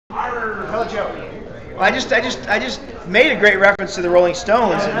Tell a joke. Well, I just made a great reference to the Rolling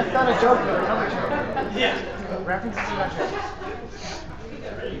Stones. That's not a joke, though. Tell a joke. Yeah. References are not jokes.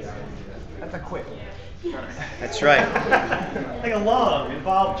 That's a quip. That's right. Like a long,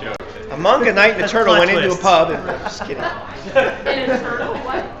 involved joke. A monk, a knight, and a turtle went into a pub. And, just kidding. And a turtle?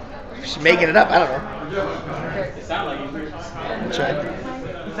 What? She's making it up. I don't know. It sounded like you. That's right.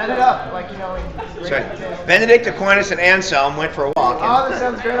 Set it up, like, in That's right. Benedict, Aquinas, and Anselm went for a walk. Oh, that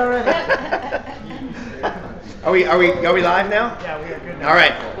sounds great already. Are we live now? Yeah, we are good now. All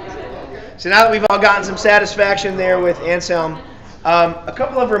right. So now that we've all gotten some satisfaction there with Anselm, a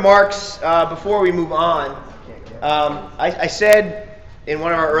couple of remarks before we move on. I said in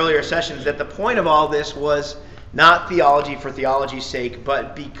one of our earlier sessions that the point of all this was not theology for theology's sake,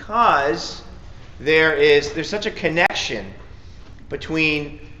 but because there's such a connection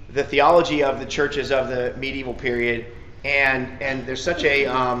between the theology of the churches of the medieval period and there's such a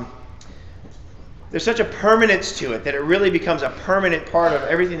permanence to it that it really becomes a permanent part of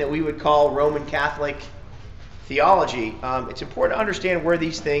everything that we would call Roman Catholic theology. It's important to understand where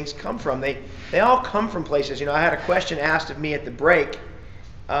these things come from. They all come from places. I had a question asked of me at the break,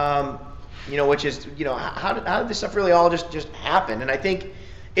 which is, how did this stuff really all just happen? And I think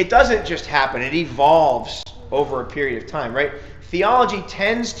it doesn't just happen. It evolves over a period of time, right? Theology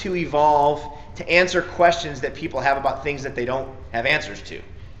tends to evolve to answer questions that people have about things that they don't have answers to.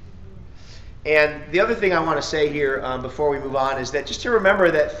 And the other thing I want to say here before we move on is that just to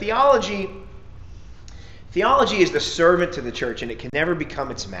remember that theology is the servant to the church, and it can never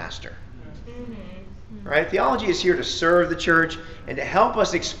become its master. Right? Theology is here to serve the church and to help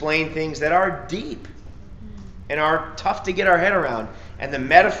us explain things that are deep and are tough to get our head around. And the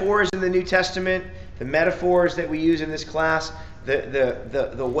metaphors in the New Testament, the metaphors that we use in this class,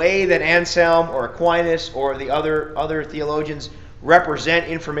 the way that Anselm or Aquinas or the other theologians represent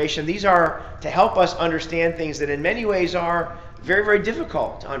information, these are to help us understand things that in many ways are very, very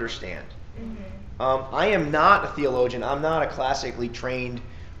difficult to understand. I am not a theologian. I'm not a classically trained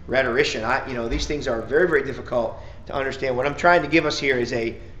rhetorician. These things are very, very difficult to understand. What I'm trying to give us here is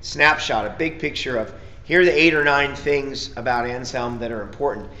a snapshot, a big picture of here are the 8 or 9 things about Anselm that are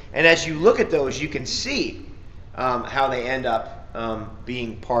important. And as you look at those, you can see how they end up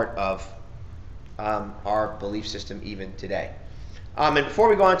being part of our belief system even today. And before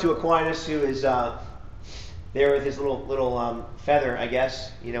we go on to Aquinas, who is there with his little feather, I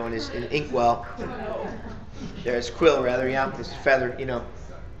guess, in his inkwell. There's quill, rather, yeah, his feather,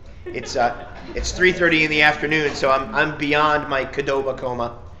 It's 3:30 in the afternoon, so I'm beyond my Cadoba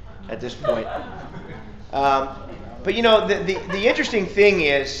coma at this point. But the interesting thing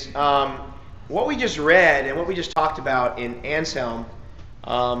is what we just read and what we just talked about in Anselm.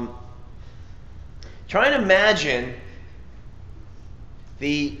 Try and imagine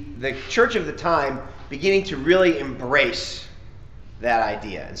the church of the time beginning to really embrace that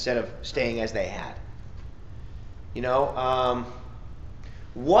idea instead of staying as they had.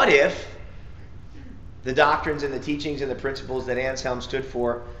 What if the doctrines and the teachings and the principles that Anselm stood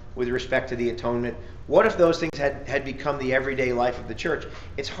for with respect to the atonement, what if those things had become the everyday life of the church?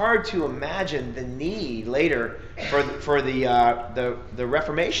 It's hard to imagine the need later for the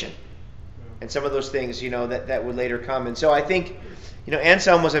Reformation and some of those things, that would later come. And so I think,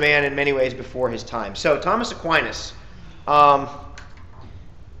 Anselm was a man in many ways before his time. So Thomas Aquinas, a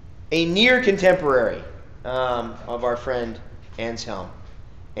near contemporary of our friend Anselm,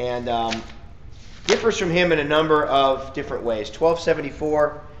 and differs from him in a number of different ways.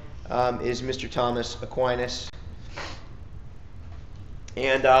 1274 is Mr. Thomas Aquinas.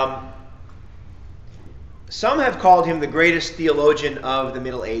 And some have called him the greatest theologian of the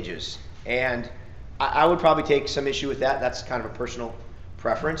Middle Ages. And I would probably take some issue with that. That's kind of a personal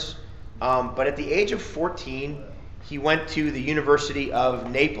preference. But at the age of 14, he went to the University of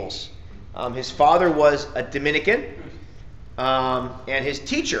Naples. His father was a Dominican, and his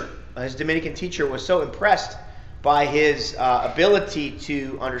Dominican teacher, was so impressed by his ability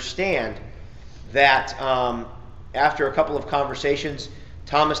to understand that after a couple of conversations,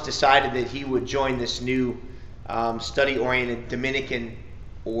 Thomas decided that he would join this new study-oriented Dominican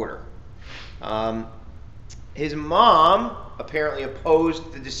order. His mom apparently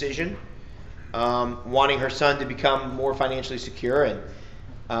opposed the decision, wanting her son to become more financially secure and,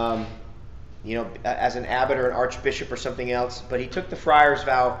 as an abbot or an archbishop or something else. But he took the friar's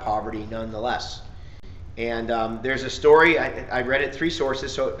vow of poverty nonetheless. And there's a story, I read it 3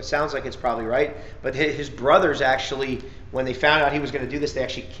 sources, so it sounds like it's probably right. But his brothers actually, when they found out he was going to do this, they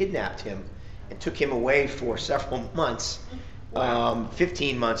actually kidnapped him and took him away for several months,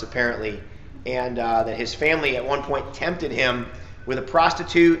 15 months apparently. And that his family at one point tempted him with a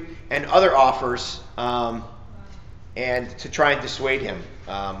prostitute and other offers, and to try and dissuade him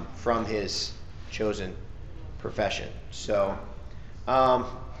from his chosen profession. So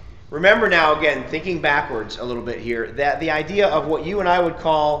remember now, again, thinking backwards a little bit here, that the idea of what you and I would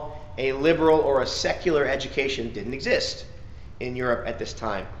call a liberal or a secular education didn't exist in Europe at this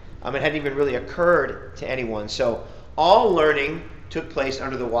time. It hadn't even really occurred to anyone. So all learning took place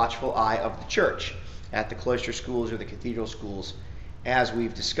under the watchful eye of the church at the cloister schools or the cathedral schools, as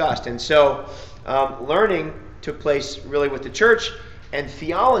we've discussed. And so learning took place really with the church, and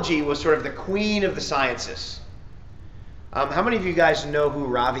theology was sort of the queen of the sciences. How many of you guys know who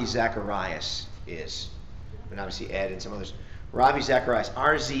Ravi Zacharias is? And obviously Ed and some others. Ravi Zacharias,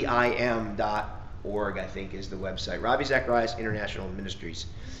 rzim.org, I think, is the website. Ravi Zacharias International Ministries.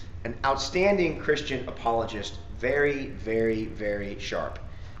 An outstanding Christian apologist, very, very, very sharp.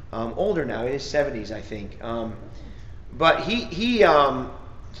 Older now, in his 70s, I think. But he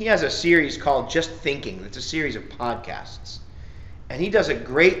has a series called Just Thinking. It's a series of podcasts. And he does a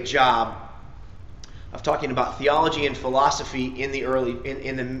great job of talking about theology and philosophy in the earlier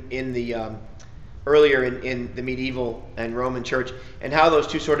in the medieval and Roman church, and how those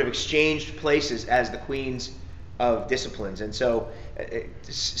two sort of exchanged places as the queens of disciplines. And so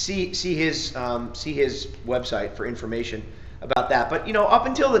see his website for information about that. But up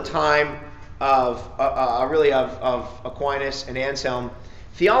until the time of Aquinas and Anselm,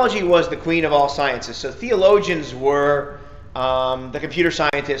 theology was the queen of all sciences. So theologians were the computer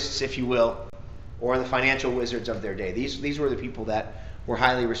scientists, if you will, or the financial wizards of their day. These were the people that were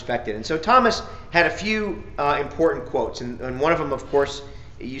highly respected. And so Thomas had a few important quotes, and one of them, of course,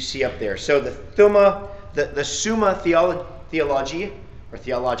 you see up there. So the Summa Theologiae, or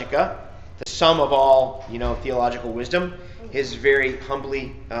Theologica, the sum of all theological wisdom, his very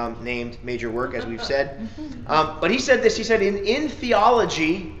humbly named major work, as we've said. But he said this. He said, in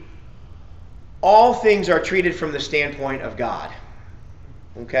theology, all things are treated from the standpoint of God.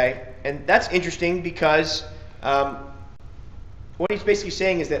 Okay? And that's interesting because what he's basically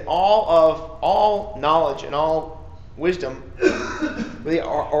saying is that all knowledge and all wisdom really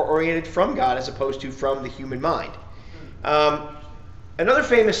are oriented from God as opposed to from the human mind. Another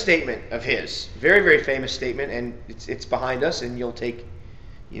famous statement of his, very, very famous statement, and it's behind us, and you'll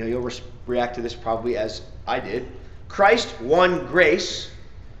react to this probably as I did. Christ won grace,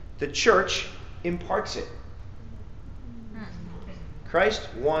 the church imparts it. Christ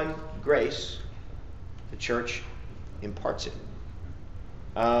won grace, the church imparts it.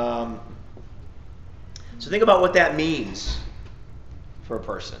 So think about what that means for a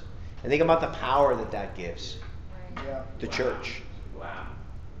person, and think about the power that gives the church. Wow.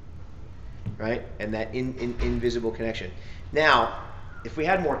 Right? And that invisible connection. Now, if we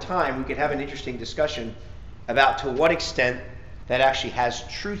had more time, we could have an interesting discussion about to what extent that actually has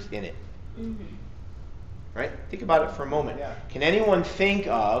truth in it. Mm-hmm. Right? Think about it for a moment. Yeah. Can anyone think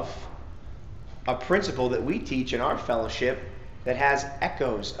of a principle that we teach in our fellowship that has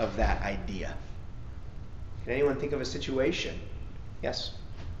echoes of that idea? Can anyone think of a situation? Yes?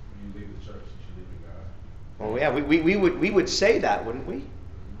 When you leave the church, you should leave the God. Well, yeah, we would say that, wouldn't we?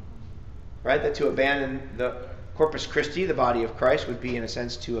 Right? That to abandon the Corpus Christi, the body of Christ, would be in a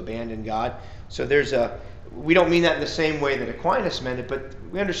sense to abandon God. So we don't mean that in the same way that Aquinas meant it, but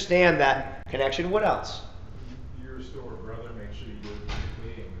we understand that connection. What else? You restore a brother, make sure you do it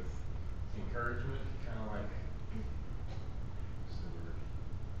quickly and with encouragement, kind of like,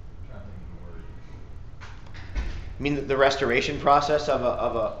 trying to think of the word. You mean the restoration process of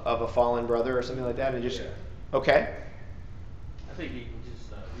a fallen brother or something like that? And just okay. I think you can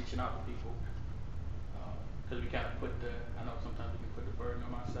just reaching out to people, because we kind of I know sometimes we can put the burden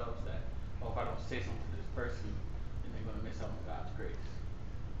on ourselves that, if I don't say something to this person, then they're going to miss out on God's grace.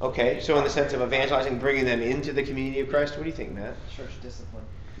 Okay, so in the sense of evangelizing, bringing them into the community of Christ, what do you think, Matt? Church discipline.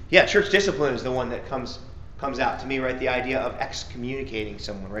 Yeah, church discipline is the one that comes out to me, right? The idea of excommunicating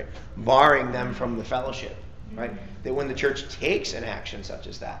someone, right? Barring them from the fellowship, right? That when the church takes an action such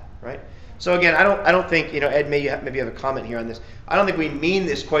as that, right? So again, I don't think, Ed, maybe you have a comment here on this. I don't think we mean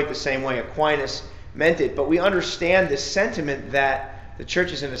this quite the same way Aquinas meant it, but we understand this sentiment that the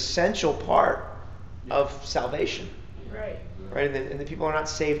church is an essential part of salvation. Right. Right? And the people are not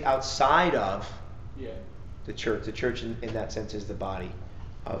saved outside of Yeah. the church. The church in that sense is the body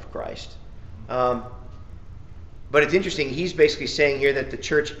of Christ. But it's interesting, he's basically saying here that the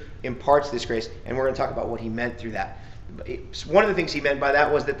church imparts this grace, and we're going to talk about what he meant through that. One of the things he meant by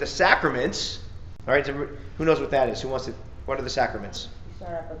that was that the sacraments, all right, so who knows what that is? What are the sacraments? You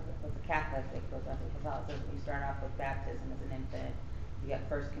start off with the Catholic, it goes on to Catholicism. You start off with baptism as an infant. You get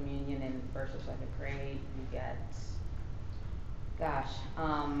first communion in first or second grade. You get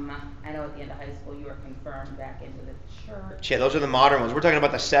I know at the end of high school you were confirmed back into the church. Yeah, those are the modern ones. We're talking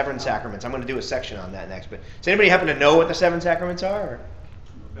about the 7 sacraments. I'm going to do a section on that next. But does anybody happen to know what the 7 sacraments are? Or?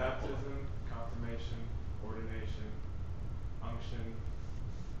 Baptism, confirmation, ordination, unction,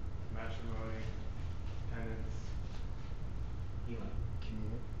 matrimony, penance,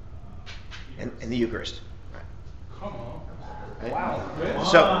 And the Eucharist. Right. come on. Right? Wow.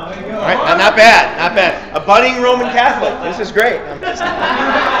 So, all right, not bad, not bad. A budding Roman Catholic. This is great.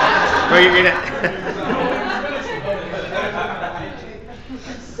 Well, you're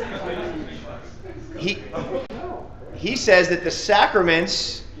he says that the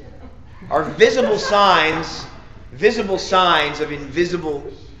sacraments are visible signs of invisible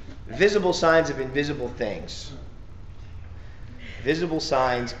things. Visible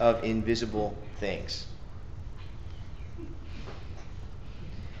signs of invisible things.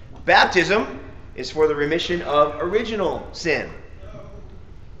 Baptism is for the remission of original sin.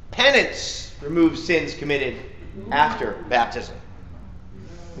 Penance removes sins committed after baptism.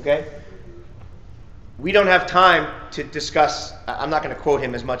 Okay? We don't have time to discuss, I'm not going to quote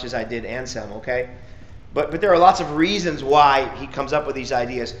him as much as I did Anselm, okay? But there are lots of reasons why he comes up with these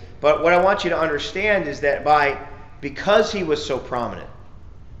ideas. But what I want you to understand is that because he was so prominent,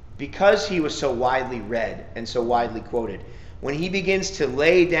 because he was so widely read and so widely quoted, when he begins to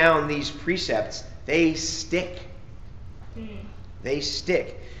lay down these precepts, they stick. They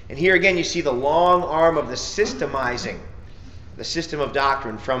stick. And here again you see the long arm of the systemizing, the system of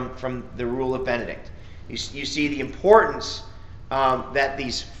doctrine from the rule of Benedict. You see the importance that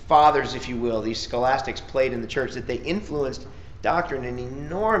these fathers, if you will, these scholastics played in the church, that they influenced doctrine in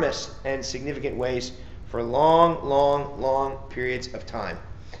enormous and significant ways for long periods of time.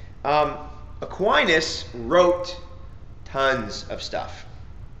 Aquinas wrote tons of stuff.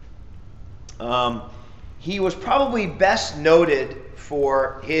 He was probably best noted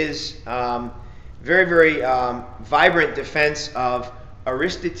for his very vibrant defense of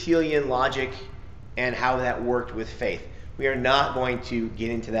Aristotelian logic and how that worked with faith. We are not going to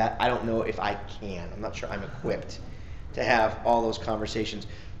get into that. I don't know if I can. I'm not sure I'm equipped to have all those conversations.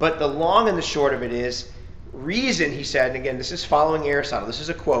 But the long and the short of it is, reason, he said, and again, this is following Aristotle. This is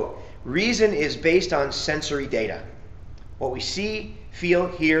a quote. Reason is based on sensory data. What we see, feel,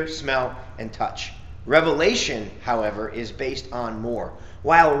 hear, smell, and touch. Revelation, however, is based on more.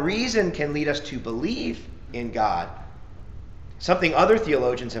 While reason can lead us to believe in God, something other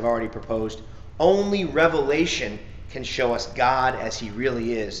theologians have already proposed, only revelation can show us God as he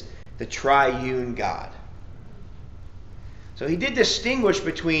really is, the triune God. So he did distinguish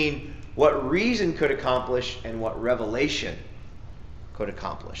between what reason could accomplish and what revelation could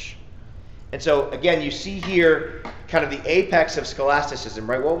accomplish. And so, again, you see here kind of the apex of scholasticism,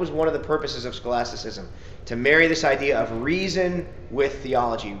 right? What was one of the purposes of scholasticism? To marry this idea of reason with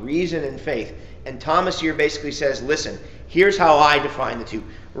theology, reason and faith. And Thomas here basically says, listen, here's how I define the two.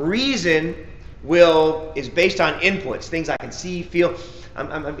 Reason is based on inputs, things I can see, feel.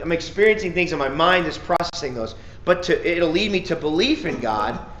 I'm experiencing things and my mind is processing those. But it'll lead me to belief in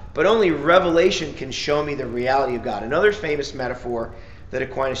God, but only revelation can show me the reality of God. Another famous metaphor that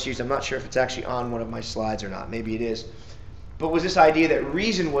Aquinas used, I'm not sure if it's actually on one of my slides or not, maybe it is, but was this idea that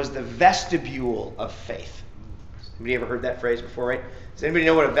reason was the vestibule of faith. Anybody ever heard that phrase before, right? Does anybody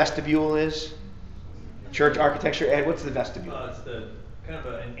know what a vestibule is? Church architecture. Ed, what's the vestibule? It's the kind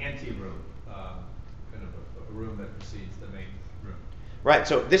of an anteroom, kind of a room that precedes the main room. Right,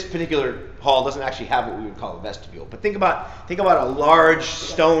 so this particular hall doesn't actually have what we would call a vestibule. But think about a large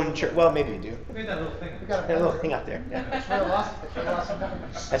stone church. Well, maybe you do. We made that little thing. We got That little thing out there. Yeah. It's real awesome.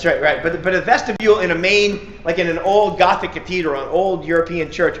 That's right. But a vestibule in a main, like in an old Gothic cathedral, an old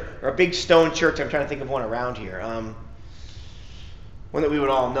European church, or a big stone church. I'm trying to think of one around here. One that we would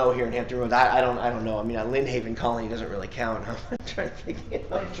all know here in Hampton Roads. I don't know. I mean, Lynnhaven Colony doesn't really count. I'm trying to think.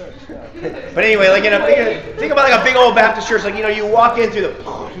 But anyway, like think about like a big old Baptist church. Like you walk in through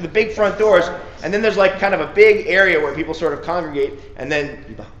the big front doors, and then there's like kind of a big area where people sort of congregate, and then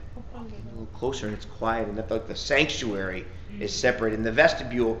you go a little closer and it's quiet, and the sanctuary is separate, and the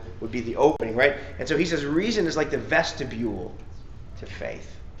vestibule would be the opening, right? And so he says reason is like the vestibule to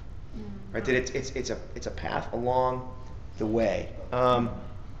faith, right? That it's a path along the way.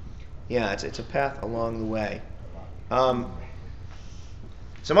 It's a path along the way.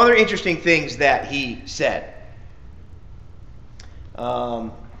 Some other interesting things that he said.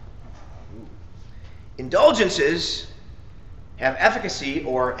 Indulgences have efficacy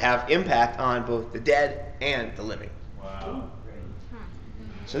or have impact on both the dead and the living. Wow.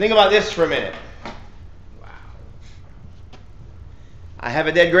 So think about this for a minute. Wow. I have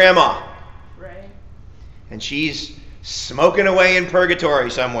a dead grandma. Right. And she's smoking away in purgatory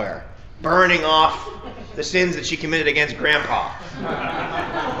somewhere, burning off the sins that she committed against Grandpa.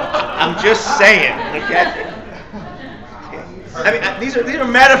 I'm just saying, okay? I mean, these are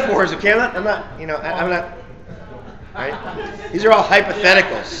metaphors, okay? I'm not, right? These are all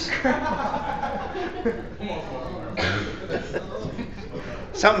hypotheticals.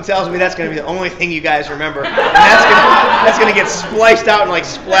 Something tells me that's going to be the only thing you guys remember. And that's going to get spliced out and like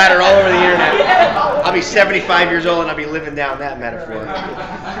splattered all over the internet. I'll be 75 years old and I'll be living down that metaphor.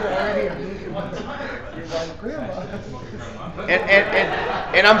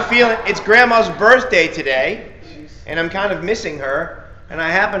 And I'm feeling, it's Grandma's birthday today, and I'm kind of missing her, and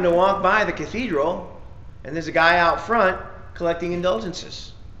I happen to walk by the cathedral, and there's a guy out front collecting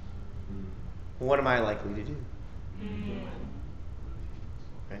indulgences. What am I likely to do?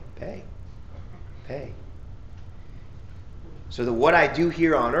 Right? Pay. So that what I do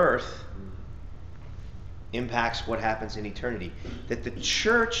here on earth impacts what happens in eternity. That the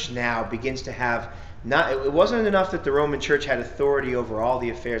church now begins to have, it wasn't enough that the Roman church had authority over all the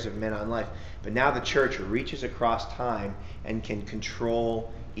affairs of men on life, but now the church reaches across time and can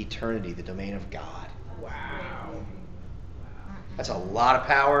control eternity, the domain of God. Wow. That's a lot of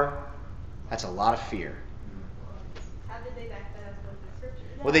power. That's a lot of fear. How did they back that up with the scripture?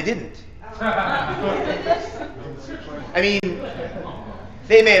 Well, they didn't. I mean,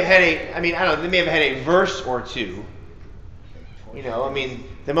 they may have had they may have had a verse or two.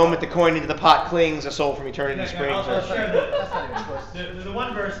 The moment the coin into the pot clings, a soul from eternity springs. I'll share the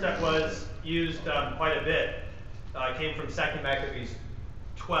one verse that was used quite a bit came from 2 Maccabees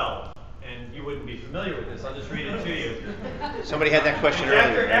 12, and you wouldn't be familiar with this. I'll just read it to you. Somebody had that question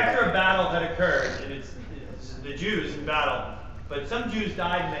earlier. After a battle had occurred, and it's the Jews in battle, but some Jews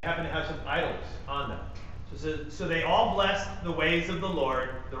died and they happened to have some idols on them. So they all blessed the ways of the Lord,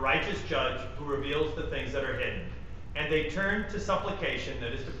 the righteous judge, who reveals the things that are hidden. And they turned to supplication,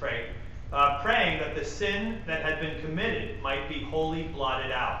 that is to pray, praying that the sin that had been committed might be wholly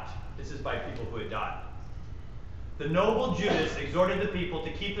blotted out. This is by people who had died. The noble Judas exhorted the people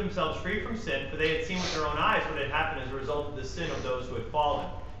to keep themselves free from sin, for they had seen with their own eyes what had happened as a result of the sin of those who had fallen.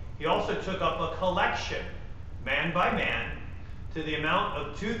 He also took up a collection, man by man, to the amount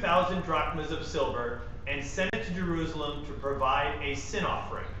of 2,000 drachmas of silver, and sent it to Jerusalem to provide a sin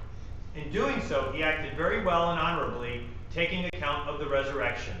offering. In doing so, he acted very well and honorably, taking account of the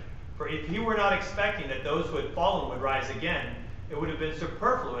resurrection. For if he were not expecting that those who had fallen would rise again, it would have been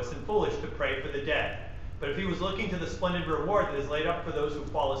superfluous and foolish to pray for the dead. But if he was looking to the splendid reward that is laid up for those who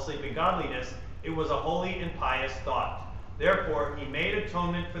fall asleep in godliness, it was a holy and pious thought. Therefore, he made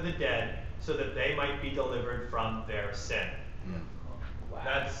atonement for the dead, so that they might be delivered from their sin. Wow.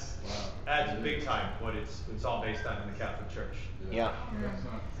 That's big time what it's all based on in the Catholic Church. Yeah.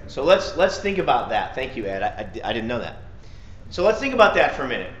 So let's think about that. Thank you, Ed. I didn't know that. So let's think about that for a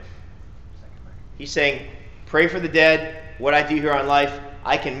minute. He's saying, pray for the dead. What I do here on life,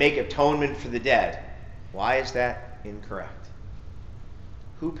 I can make atonement for the dead. Why is that incorrect?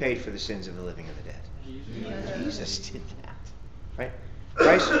 Who paid for the sins of the living and the dead? Jesus did that. Right?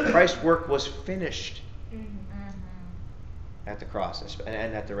 Christ's work was finished at the cross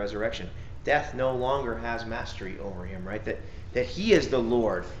and at the resurrection. Death no longer has mastery over him, right? That he is the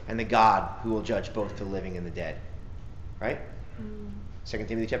Lord and the God who will judge both the living and the dead. Right? 2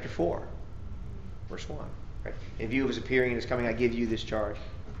 Timothy chapter 4, verse 1. Right? In view of his appearing and his coming, I give you this charge.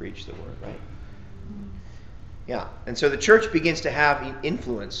 Preach the word, right? Yeah. And so the church begins to have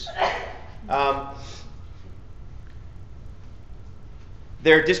influence.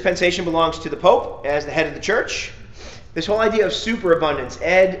 Their dispensation belongs to the Pope as the head of the church. This whole idea of superabundance,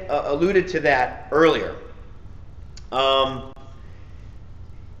 Ed alluded to that earlier.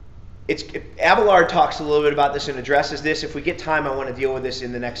 Abelard talks a little bit about this and addresses this. If we get time, I want to deal with this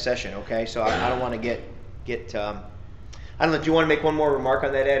in the next session, okay? So I don't want to get I don't know, do you want to make one more remark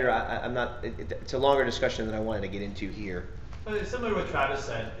on that, Ed? Or I'm not. It's a longer discussion than I wanted to get into here. Well, it's similar to what Travis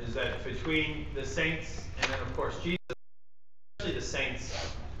said, is that between the saints and then, of course, Jesus, especially the saints,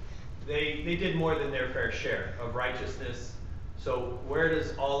 they did more than their fair share of righteousness. So where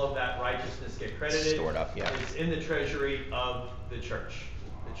does all of that righteousness get credited? Stored up, yeah. It's in the treasury of the church.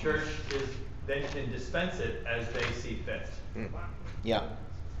 The church then can dispense it as they see fit. Yeah.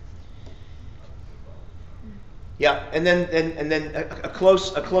 Yeah, and then a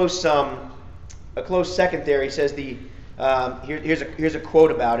close second there. He says here's a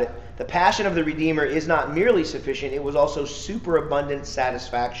quote about it. The passion of the Redeemer is not merely sufficient; it was also superabundant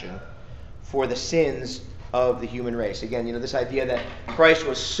satisfaction for the sins of the human race. Again, this idea that Christ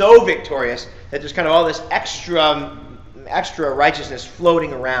was so victorious that there's kind of all this extra righteousness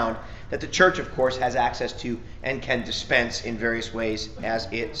floating around that the church, of course, has access to and can dispense in various ways as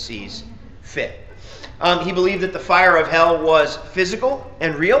it sees fit. He believed that the fire of hell was physical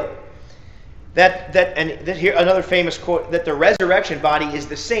and real. Here another famous quote, that the resurrection body is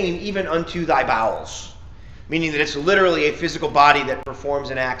the same even unto thy bowels, meaning that it's literally a physical body that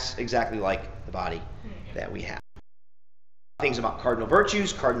performs and acts exactly like the body that we have. Things about cardinal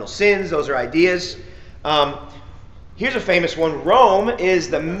virtues, cardinal sins, those are ideas. Here's a famous one. Rome is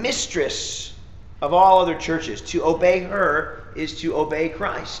the mistress of all other churches. To obey her is to obey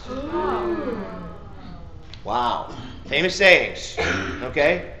Christ. Wow. Famous sayings.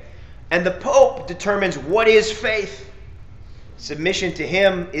 Okay? And the Pope determines what is faith. Submission to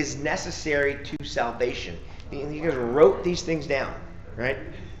him is necessary to salvation. You guys wrote these things down, right?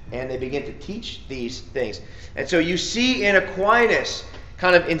 And they begin to teach these things. And so you see in Aquinas,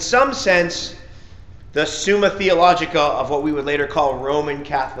 kind of in some sense, the Summa Theologica of what we would later call Roman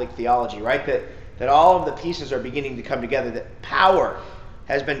Catholic theology, right? That all of the pieces are beginning to come together, that power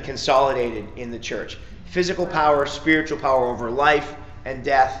has been consolidated in the church. Physical power, spiritual power over life and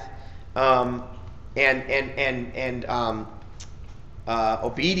death,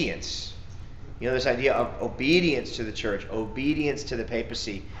 obedience. You know, this idea of obedience to the church, obedience to the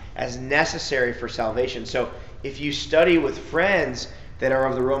papacy as necessary for salvation. So if you study with friends that are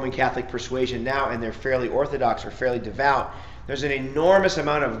of the Roman Catholic persuasion now and they're fairly orthodox or fairly devout, there's an enormous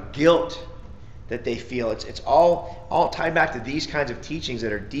amount of guilt that they feel. It's all tied back to these kinds of teachings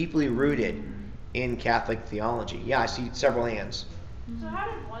that are deeply rooted in Catholic theology. Yeah, I see several hands. So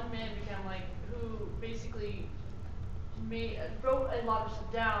how did one man become who basically wrote a lot of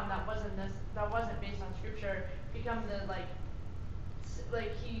stuff down that wasn't based on scripture, become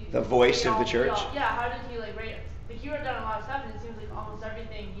the voice of the church? How did he write? He wrote down a lot of stuff, and it seems like almost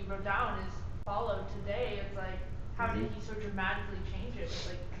everything he wrote down is followed today. It's how did he so dramatically change it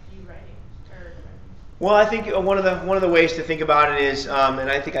with a few writings? Well, I think one of the ways to think about it is, and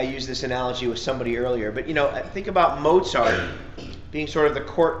I think I used this analogy with somebody earlier, but think about Mozart being sort of the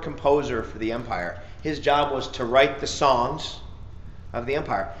court composer for the empire. His job was to write the songs of the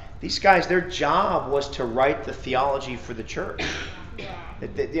empire. These guys, their job was to write the theology for the church.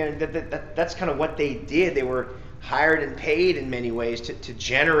 That's kind of what they did. They were hired and paid in many ways to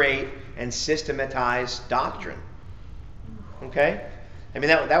generate and systematize doctrine. Okay? I mean,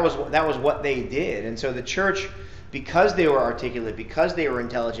 that was what they did. And so the church, because they were articulate, because they were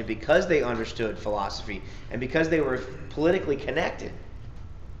intelligent, because they understood philosophy, and because they were politically connected,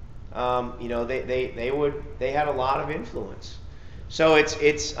 they had a lot of influence. So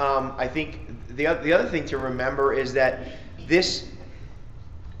it's I think the other thing to remember is that this,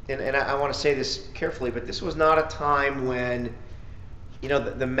 and I want to say this carefully, but this was not a time when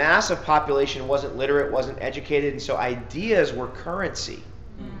the mass of population wasn't literate, wasn't educated, and so ideas were currency.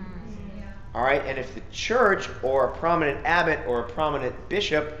 All right, and if the church or a prominent abbot or a prominent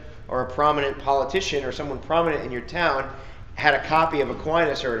bishop or a prominent politician or someone prominent in your town had a copy of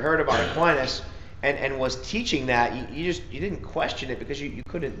Aquinas or had heard about Aquinas and was teaching that, you didn't question it because you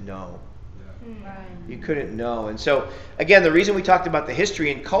couldn't know. You couldn't know. And so, again, the reason we talked about the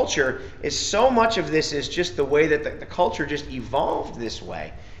history and culture is so much of this is just the way that the culture just evolved this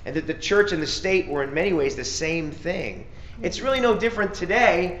way. And that the church and the state were in many ways the same thing. It's really no different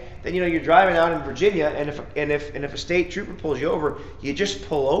today than, you're driving out in Virginia and if a state trooper pulls you over, you just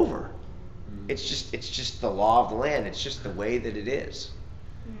pull over. It's just the law of the land. It's just the way that it is.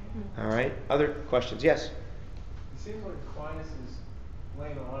 All right? Other questions? Yes? It seems like Aquinas is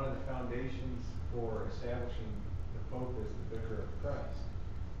laying a lot of the foundations for establishing the Pope as the vicar of Christ.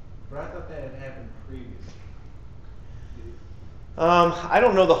 But I thought that had happened previously. I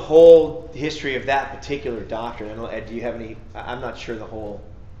don't know the whole history of that particular doctrine. I don't know, Ed, do you have any? I'm not sure the whole.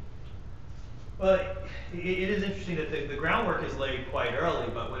 Well, it is interesting that the groundwork is laid quite early,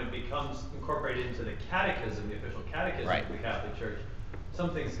 but when it becomes incorporated into the catechism, the official catechism Right. of the Catholic Church,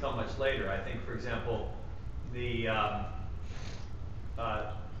 some things come much later. I think, for example, the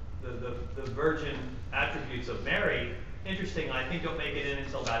virgin attributes of Mary, interesting, I think don't make it in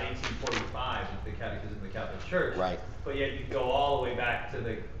until about 1845 with the Catechism of the Catholic Church. Right. But yet you go all the way back to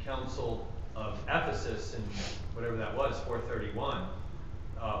the Council of Ephesus in whatever that was, 431,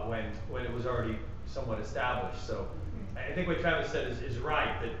 when it was already somewhat established. So I think what Travis said is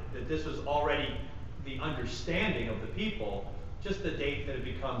right, that this was already the understanding of the people. Just the date that it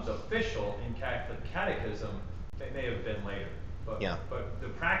becomes official in Catholic catechism, it may have been later. But, Yeah. but the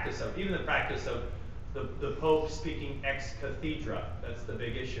practice of the Pope speaking ex cathedra, that's the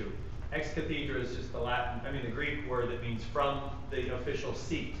big issue. Ex cathedra is just the Greek word that means from the official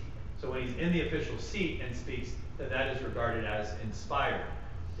seat. So when he's in the official seat and speaks, then that is regarded as inspired.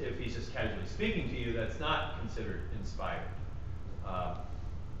 if he's just casually speaking to you, that's not considered inspired. Of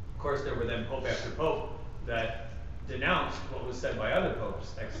course, there were then pope after pope that denounced what was said by other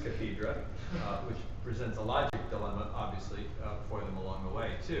popes ex cathedra, which presents a logic dilemma, obviously, for them along the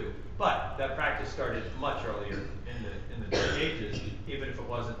way too. But that practice started much earlier in the Dark Ages, even if it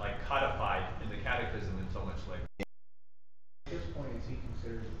wasn't like codified in the Catechism until much later. At this point, is he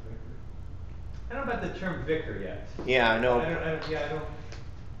considered a vicar? I don't know about the term vicar yet. Yeah, I know. I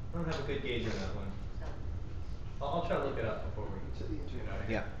don't have a good gauge on that one. I'll try to look it up before we get to the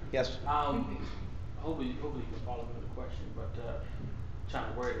Yeah. Yes. Hopefully you can follow me with the question, but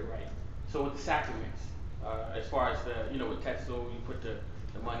trying to word it right. So with the sacraments, as far as with Tetzel, you put the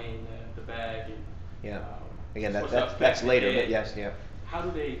money in the bag and Yeah. Again, supposed to that's affect later, the but dead. yes, yeah. How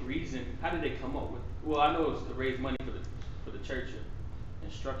do they reason? How did they come up with? Well, I know it was to raise money for the church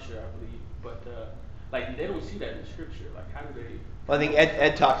and structure, I believe, but like they don't see that in scripture. Like how do they? Well, I think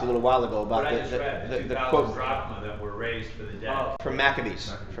Ed talked a little while ago about What I just read, the 2,000 quote drachma that were raised for the dead. from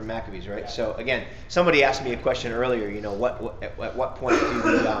Maccabees, right? So again, somebody asked me a question earlier. At what point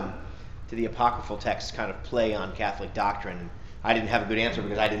do the apocryphal texts kind of play on Catholic doctrine? And I didn't have a good answer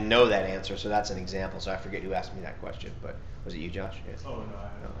because I didn't know that answer. So that's an example. So I forget who asked me that question, but was it you, Josh? Yeah. Oh no,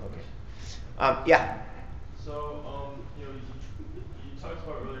 I Oh, okay. Yeah. So, you talked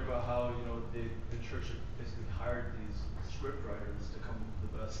about earlier about how the church basically hired these script writers to come up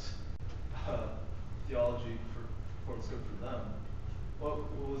with the best theology for what's good for them. Well,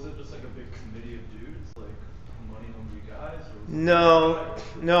 was it just like a big committee of dudes, like money hungry guys? Or was it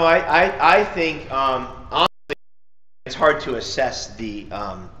No. I think honestly, it's hard to assess the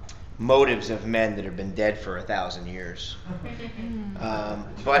motives of men that have been dead for 1,000 years.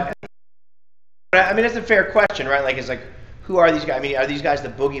 But I mean, it's a fair question, right? Like, it's like, who are these guys? I mean, are these guys the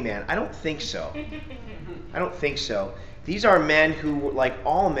boogeyman? I don't think so. These are men who, like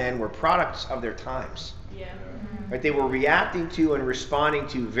all men, were products of their times. Yeah. Right? They were reacting to and responding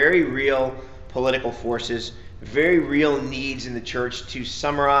to very real political forces, very real needs in the church to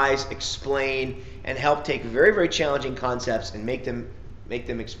summarize, explain, and help take very, very challenging concepts and make them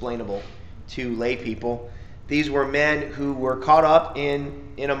explainable to lay people. These were men who were caught up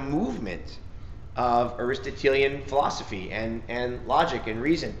in a movement of Aristotelian philosophy and logic and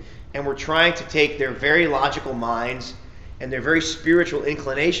reason, and were trying to take their very logical minds and their very spiritual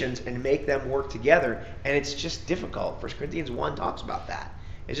inclinations and make them work together. And it's just difficult. 1 Corinthians 1 talks about that.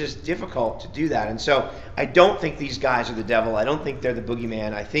 It's just difficult to do that. And so I don't think these guys are the devil. I don't think they're the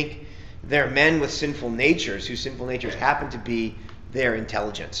boogeyman. I think they're men with sinful natures, whose sinful natures happen to be their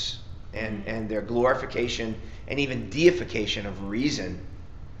intelligence and their glorification and even deification of reason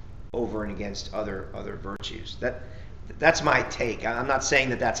over and against other virtues. That's my take. I'm not saying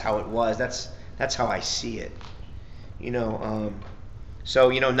that that's how it was. That's how I see it. So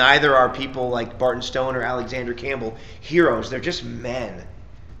neither are people like Barton Stone or Alexander Campbell heroes. They're just men.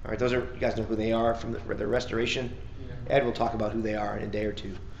 All right, you guys know who they are from the Restoration. Yeah. Ed will talk about who they are in a day or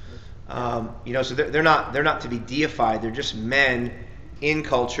two. So they're not to be deified. They're just men in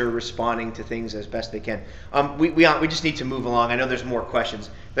culture responding to things as best they can. We just need to move along. I know there's more questions.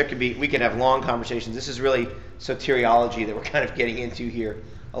 We could have long conversations. This is really soteriology that we're kind of getting into here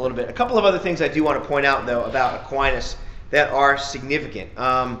a little bit. A couple of other things I do want to point out though about Aquinas that are significant.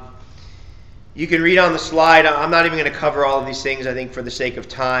 You can read on the slide. I'm not even going to cover all of these things, I think, for the sake of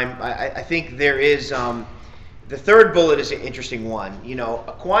time. I think there is the third bullet is an interesting one.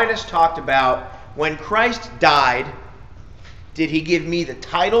 Aquinas talked about when Christ died, did he give me the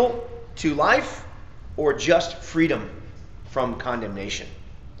title to life or just freedom from condemnation?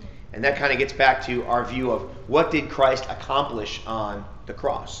 And that kind of gets back to our view of what did Christ accomplish on the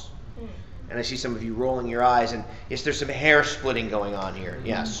cross? And I see some of you rolling your eyes, and yes, there's some hair splitting going on here.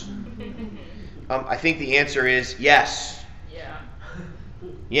 Yes. I think the answer is yes. Yeah.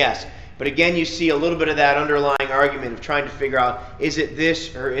 Yes. But again, you see a little bit of that underlying argument of trying to figure out, is it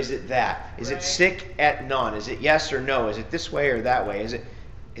this or is it that? Is it sic et non? Is it yes or no? Is it this way or that way?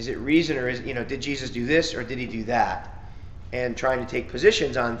 Is it reason or did Jesus do this or did he do that? And trying to take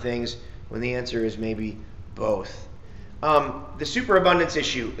positions on things when the answer is maybe both. The superabundance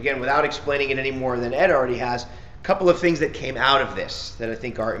issue, again, without explaining it any more than Ed already has, a couple of things that came out of this that I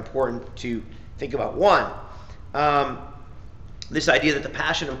think are important to think about. One, this idea that the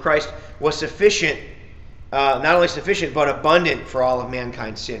passion of Christ was sufficient, not only sufficient, but abundant for all of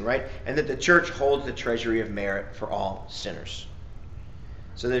mankind's sin, right? And that the church holds the treasury of merit for all sinners.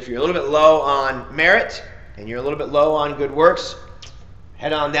 So that if you're a little bit low on merit and you're a little bit low on good works,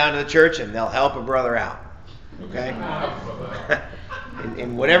 head on down to the church and they'll help a brother out. Okay?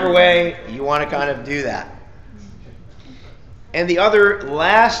 in whatever way you want to kind of do that. And the other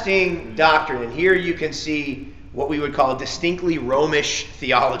lasting doctrine, and here you can see what we would call distinctly Romish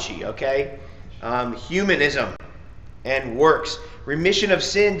theology, okay? Humanism and works. Remission of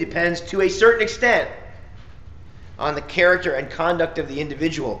sin depends to a certain extent on the character and conduct of the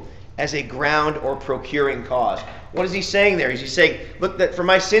individual as a ground or procuring cause. What is he saying there? Is he saying, look, that for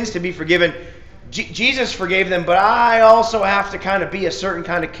my sins to be forgiven, Jesus forgave them, but I also have to kind of be a certain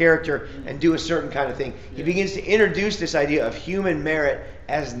kind of character and do a certain kind of thing. He begins to introduce this idea of human merit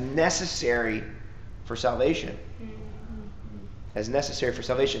as necessary for salvation. As necessary for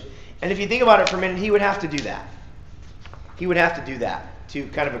salvation. And if you think about it for a minute, he would have to do that. He would have to do that to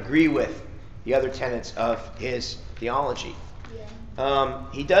kind of agree with the other tenets of his theology.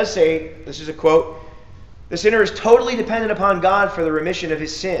 He does say, this is a quote, "The sinner is totally dependent upon God for the remission of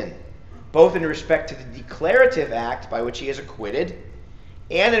his sin, both in respect to the declarative act by which he is acquitted,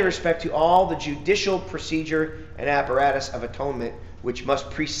 and in respect to all the judicial procedure and apparatus of atonement which must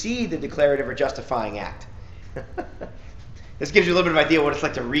precede the declarative or justifying act." This gives you a little bit of idea of what it's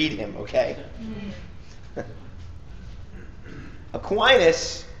like to read him, okay?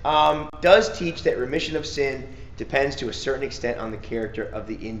 Aquinas does teach that remission of sin depends to a certain extent on the character of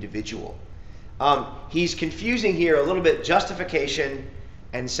the individual. He's confusing here a little bit justification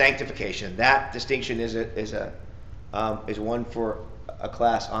and sanctification. That distinction is one for a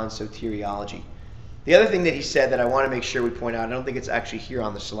class on soteriology. The other thing that he said that I want to make sure we point out, I don't think it's actually here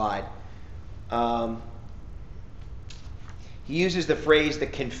on the slide. He uses the phrase the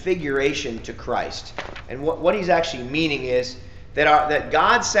configuration to Christ. And what he's actually meaning is that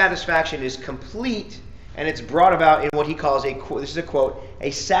God's satisfaction is complete, and it's brought about in what he calls this is a quote,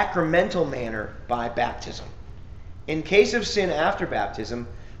 a sacramental manner by baptism. In case of sin after baptism,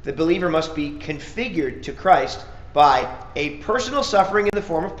 the believer must be configured to Christ by a personal suffering in the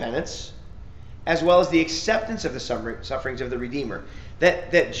form of penance, as well as the acceptance of the sufferings of the Redeemer.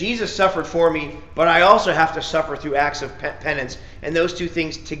 That Jesus suffered for me, but I also have to suffer through acts of penance, and those two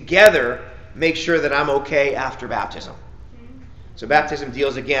things together make sure that I'm okay after baptism. So baptism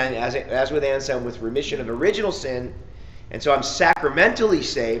deals again, as with Anselm, with remission of original sin, and so I'm sacramentally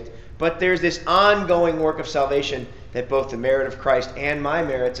saved, but there's this ongoing work of salvation that both the merit of Christ and my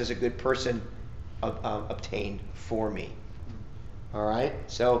merits as a good person obtained for me. All right?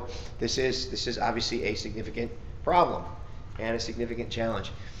 So this is obviously a significant problem and a significant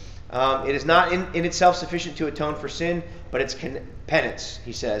challenge. It is not in itself sufficient to atone for sin, but its penance,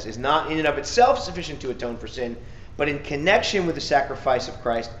 he says, is not in and of itself sufficient to atone for sin, but in connection with the sacrifice of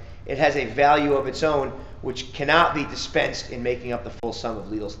Christ, it has a value of its own which cannot be dispensed in making up the full sum of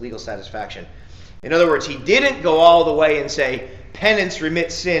legal satisfaction. In other words, he didn't go all the way and say penance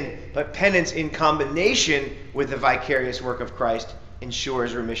remits sin, but penance in combination with the vicarious work of Christ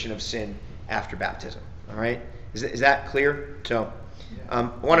ensures remission of sin after baptism. All right? Is that clear? So I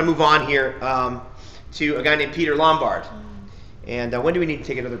want to move on here to a guy named Peter Lombard. And when do we need to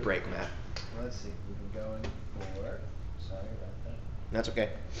take another break, Matt? Let's see. We've been going for... Sorry about that. That's okay.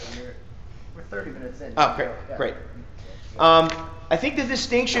 We're 30 minutes in. Oh, great. Yeah. Great. I think the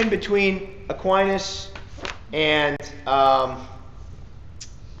distinction between Aquinas and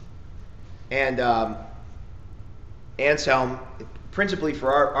Anselm, principally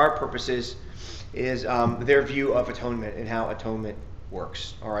for our purposes, is their view of atonement and how atonement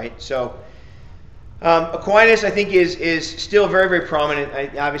works. All right, so Aquinas, I think, is still very, very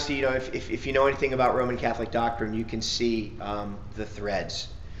prominent. Obviously, you know, if you know anything about Roman Catholic doctrine, you can see the threads.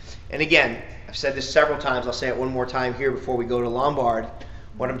 And again, I've said this several times. I'll say it one more time here before we go to Lombard.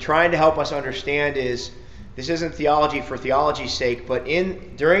 What I'm trying to help us understand is this isn't theology for theology's sake, but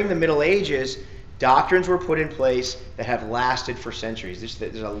during the Middle Ages, doctrines were put in place that have lasted for centuries.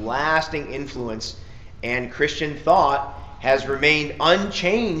 There's a lasting influence, and Christian thought has remained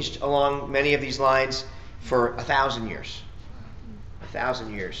unchanged along many of these lines for 1,000 years.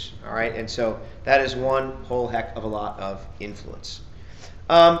 1,000 years, all right? And so that is one whole heck of a lot of influence.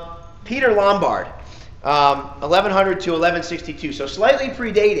 Peter Lombard, 1100 to 1162, so slightly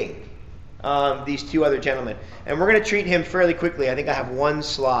predating these two other gentlemen. And we're going to treat him fairly quickly. I think I have one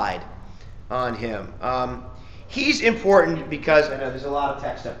slide on him. He's important because, I know there's a lot of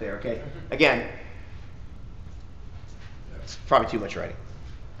text up there, okay? Again, it's probably too much writing.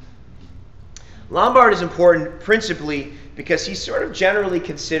 Lombard is important principally because he's sort of generally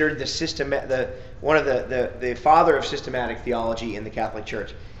considered the father of systematic theology in the Catholic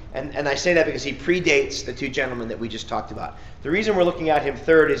Church. And I say that because he predates the two gentlemen that we just talked about. The reason we're looking at him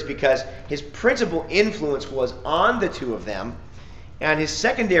third is because his principal influence was on the two of them, and his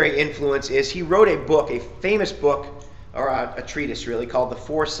secondary influence is he wrote a book, a famous book, or a treatise really, called The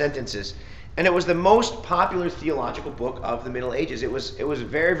Four Sentences. And it was the most popular theological book of the Middle Ages. It was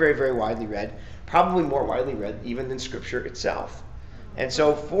very, very, very widely read, probably more widely read even than Scripture itself. And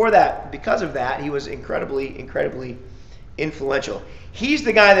so because of that, he was incredibly, incredibly influential. He's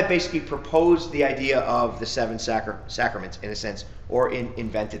the guy that basically proposed the idea of the 7 sacraments, in a sense, or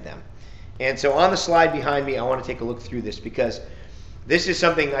invented them. And so on the slide behind me, I want to take a look through this, because this is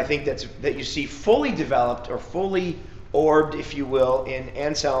something I think that you see fully developed, or fully orbed, if you will, in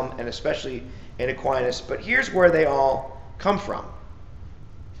Anselm and especially in Aquinas. But here's where they all come from.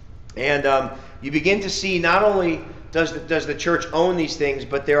 And you begin to see not only does the church own these things,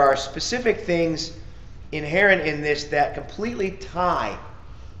 but there are specific things inherent in this that completely tie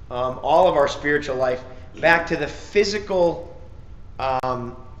all of our spiritual life back to the physical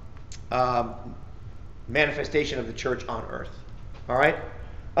manifestation of the church on earth. All right?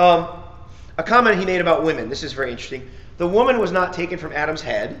 A comment he made about women. This is very interesting. The woman was not taken from Adam's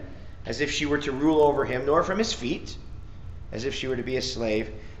head, as if she were to rule over him, nor from his feet, as if she were to be a slave,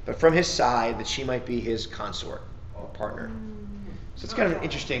 but from his side, that she might be his consort or partner. So it's kind of an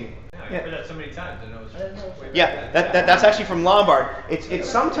interesting. Yeah, I've heard that so many times. I know it's Yeah, that's actually from Lombard. It's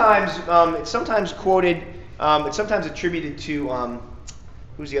sometimes quoted. It's sometimes attributed to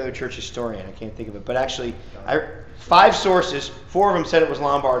who's the other church historian? I can't think of it. But actually, 5 sources. 4 of them said it was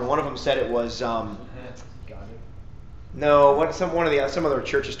Lombard, and one of them said it was some other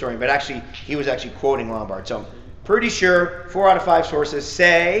church historian. But actually, he was actually quoting Lombard. So pretty sure 4 out of 5 sources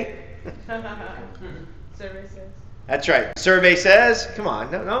say. Survey says. That's right. Survey says. Come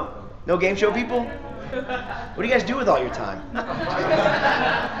on, no game show people. What do you guys do with all your time?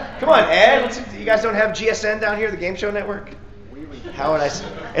 Come on, Ed. You guys don't have GSN down here, the game show network? How would I say?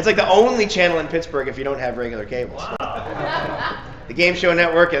 It's like the only channel in Pittsburgh if you don't have regular cables. Wow. The game show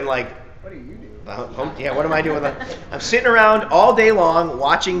network and like. What do you do? Yeah, what am I doing? I'm sitting around all day long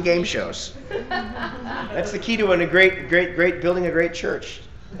watching game shows. That's the key to a great building a great church.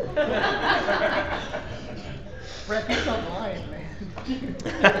 Brett, he's online, man.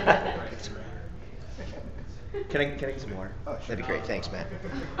 Can I get some more? Oh, sure. That'd be great. Thanks, man.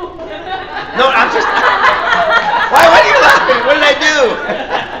 No, I'm just. Why are you laughing? What did I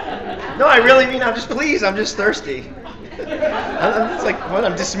do? No, I really mean I'm just thirsty. It's like, well,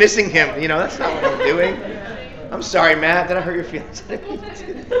 I'm dismissing him. That's not what I'm doing. I'm sorry, Matt. Did I hurt your feelings?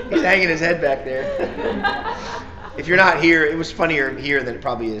 He's hanging his head back there. If you're not here, it was funnier here than it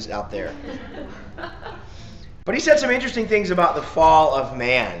probably is out there. But he said some interesting things about the fall of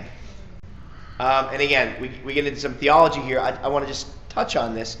man. And again, we get into some theology here. I want to just touch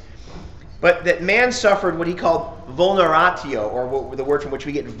on this. But that man suffered what he called vulneratio, or the word from which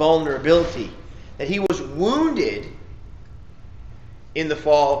we get vulnerability. That he was wounded in the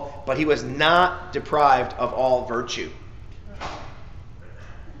fall, but he was not deprived of all virtue.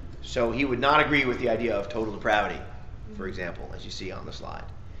 So he would not agree with the idea of total depravity, for example, as you see on the slide.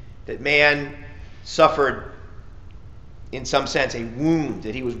 That man suffered, in some sense, a wound,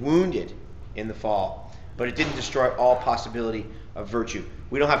 that he was wounded in the fall, but it didn't destroy all possibility of virtue.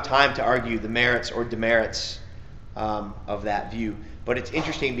 We don't have time to argue the merits or demerits of that view, but it's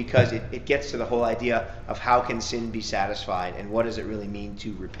interesting because it gets to the whole idea of how can sin be satisfied and what does it really mean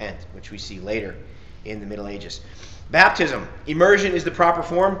to repent, which we see later in the Middle Ages. Baptism. Immersion is the proper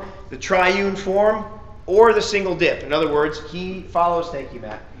form, the triune form, or the single dip. In other words, he follows, thank you,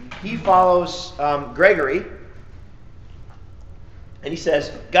 Matt, he follows Gregory, and he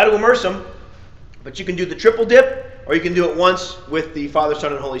says, got to immerse them, but you can do the triple dip, or you can do it once with the Father,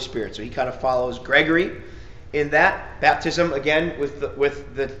 Son, and Holy Spirit. So he kind of follows Gregory in that. Baptism, again, with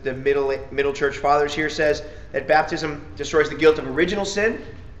the Middle Church Fathers here, says that baptism destroys the guilt of original sin.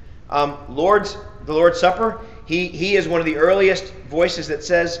 The Lord's Supper, he is one of the earliest voices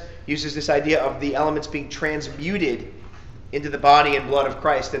that uses this idea of the elements being transmuted into the body and blood of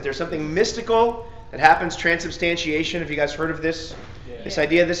Christ, that there's something mystical that happens, transubstantiation. Have you guys heard of this? Yeah. This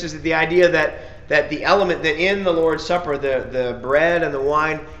idea, this is the idea that the element, that in the Lord's Supper, the bread and the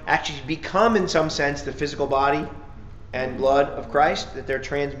wine actually become, in some sense, the physical body and blood of Christ, that they're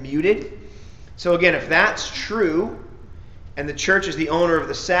transmuted. So again, if that's true, and the church is the owner of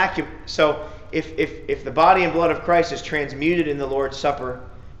the sacrament, so if the body and blood of Christ is transmuted in the Lord's Supper,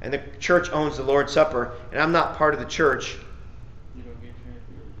 and the church owns the Lord's Supper, and I'm not part of the church, You don't get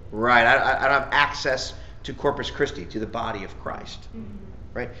transmuted. right, I don't have access to Corpus Christi, to the body of Christ.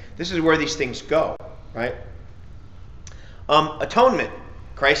 Right? This is where these things go, right? Atonement.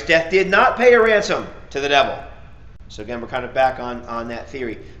 Christ's death did not pay a ransom to the devil. So again, we're kind of back on that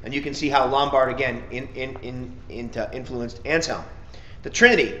theory. And you can see how Lombard, again, influenced Anselm. The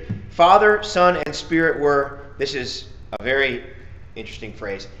Trinity. Father, Son, and Spirit were, this is a very interesting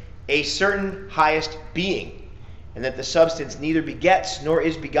phrase, a certain highest being, and that the substance neither begets nor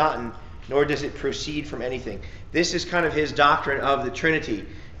is begotten, nor does it proceed from anything. This is kind of his doctrine of the Trinity.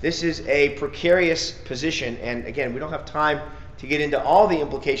 This is a precarious position, and again, we don't have time to get into all the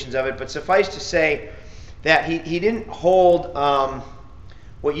implications of it, but suffice to say that he didn't hold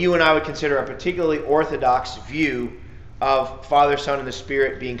what you and I would consider a particularly orthodox view of Father, Son, and the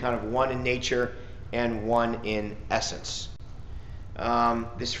Spirit being kind of one in nature and one in essence.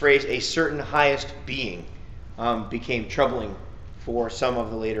 This phrase, a certain highest being, became troubling for some of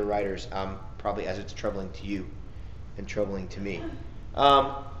the later writers, probably as it's troubling to you and troubling to me.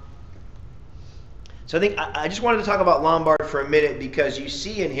 So I think I just wanted to talk about Lombard for a minute because you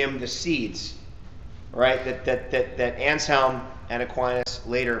see in him the seeds, right, that Anselm and Aquinas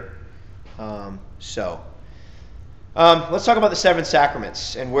later sow. Let's talk about the seven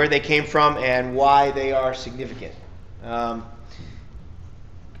sacraments and where they came from and why they are significant.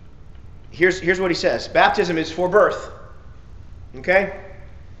 Here's what he says. Baptism is for birth. Okay?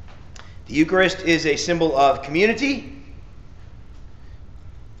 The Eucharist is a symbol of community.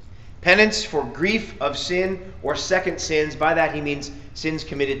 Penance for grief of sin or second sins. By that he means sins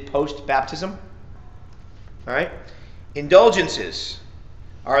committed post-baptism. All right? Indulgences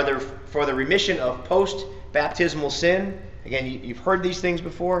are there for the remission of post-baptismal sin. Again, you've heard these things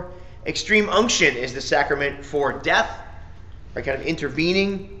before. Extreme unction is the sacrament for death, right? Kind of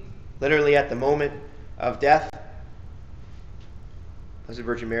intervening literally at the moment of death. Blessed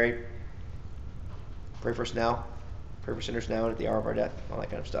Virgin Mary, pray for us now, pray for sinners now and at the hour of our death, all that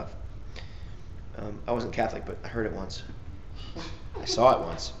kind of stuff. I wasn't Catholic, but I heard it once. I saw it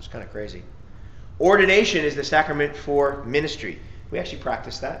once. It was kind of crazy. Ordination is the sacrament for ministry. We actually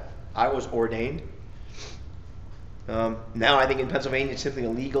practice that. I was ordained. Now I think in Pennsylvania it's simply a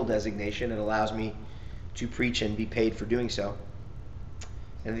legal designation. It allows me to preach and be paid for doing so.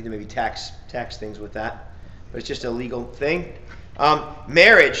 And I think there may be tax things with that. But it's just a legal thing.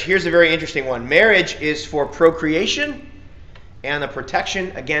 Marriage, here's a very interesting one. Marriage is for procreation and the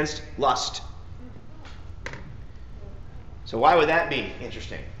protection against lust. So why would that be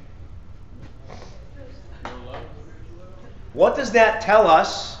interesting? What does that tell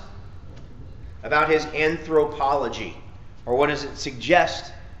us about his anthropology? Or what does it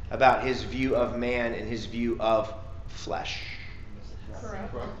suggest about his view of man and his view of flesh?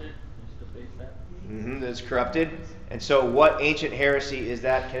 Corrupted. That's corrupted. And so what ancient heresy is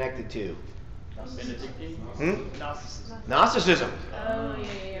that connected to? Gnosticism. Oh,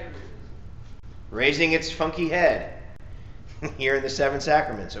 yeah. Raising its funky head here in the seven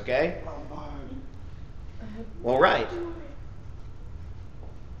sacraments, okay? Well, right.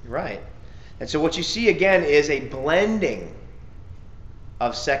 Right. And so what you see again is a blending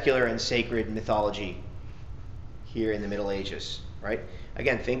of secular and sacred mythology here in the Middle Ages, right?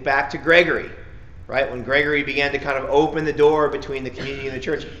 Again, think back to Gregory, right? When Gregory began to kind of open the door between the community and the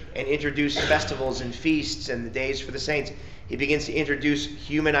church and introduce festivals and feasts and the days for the saints, he begins to introduce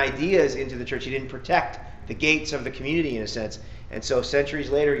human ideas into the church. He didn't protect the gates of the community in a sense. And so centuries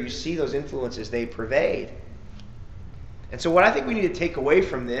later, you see those influences, they pervade. And so what I think we need to take away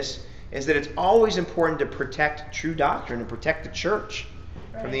from this is that it's always important to protect true doctrine and protect the church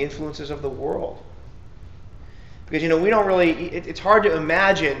from the influences of the world. Because, we don't really, it's hard to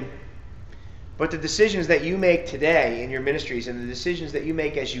imagine, but the decisions that you make today in your ministries and the decisions that you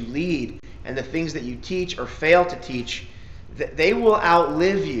make as you lead and the things that you teach or fail to teach, they will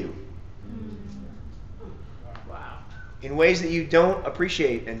outlive you. Wow. In ways that you don't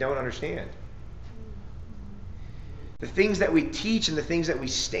appreciate and don't understand. The things that we teach and the things that we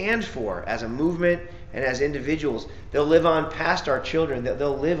stand for as a movement and as individuals, they'll live on past our children.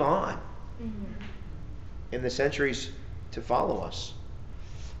 They'll live on in the centuries to follow us.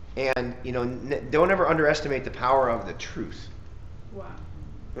 And, don't ever underestimate the power of the truth.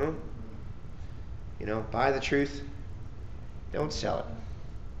 Wow. Buy the truth. Don't sell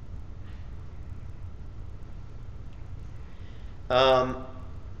it.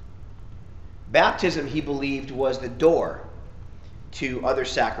 Baptism, he believed, was the door to other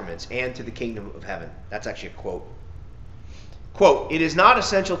sacraments and to the kingdom of heaven. That's actually a quote. Quote, "It is not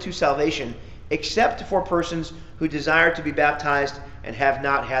essential to salvation except for persons who desire to be baptized and have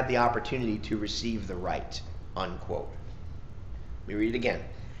not had the opportunity to receive the rite." Unquote. Let me read it again.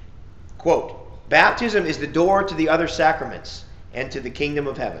 Quote, "Baptism is the door to the other sacraments and to the kingdom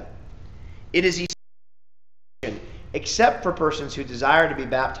of heaven. It is essential except for persons who desire to be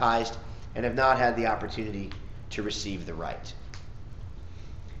baptized and have not had the opportunity to receive the rite."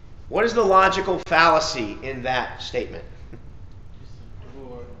 What is the logical fallacy in that statement? It's the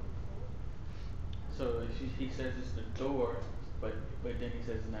door. So if he says it's the door, but then he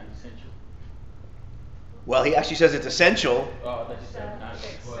says it's not essential. Well, he actually says it's essential. Oh, that's just not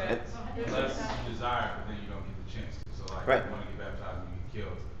Well, unless you desire, but then you don't get the chance to. So, like, Right. if you want to get baptized and you get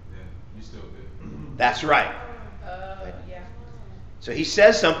killed, then you're still good. That's right. Yeah. So he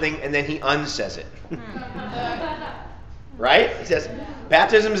says something and then he unsays it. Right? He says,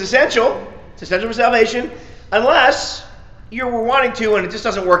 baptism is essential. It's essential for salvation. Unless you were wanting to and it just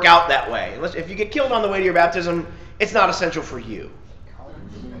doesn't work out that way. Unless if you get killed on the way to your baptism, it's not essential for you.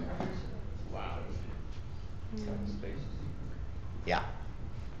 wow. Yeah.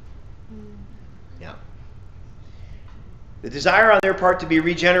 Yeah. The desire on their part to be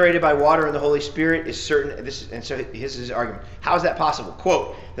regenerated by water and the Holy Spirit is certain. And so here's his argument. How is that possible?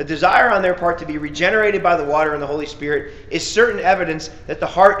 Quote, the desire on their part to be regenerated by the water and the Holy Spirit is certain evidence that the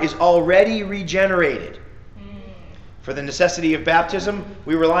heart is already regenerated. For the necessity of baptism,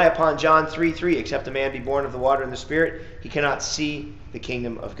 we rely upon John 3:3. Except a man be born of the water and the Spirit, he cannot see the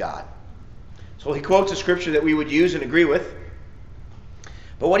kingdom of God. So he quotes a scripture that we would use and agree with.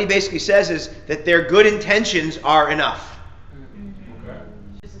 But what he basically says is that their good intentions are enough.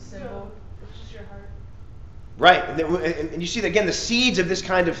 Just a symbol. It's just your heart. Right. And you see, again, the seeds of this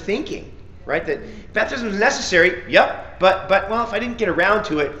kind of thinking. Right? That baptism is necessary. Yep. But well, if I didn't get around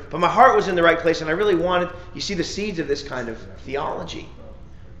to it, but my heart was in the right place and I really wanted, you see the seeds of this kind of theology.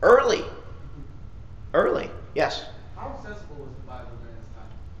 Early. Yes. How accessible was the Bible during this time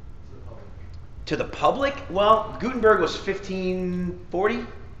to the public? To the public? Well, Gutenberg was 1540?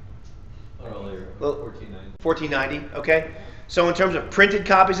 Earlier, Well, 1490. 1490, okay. So in terms of printed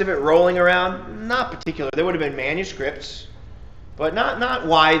copies of it rolling around, not particular. There would have been manuscripts, but not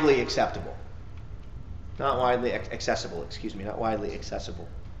widely acceptable. Not widely accessible, not widely accessible.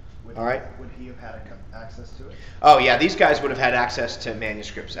 All right? Would he have had access to it? Oh, yeah, these guys would have had access to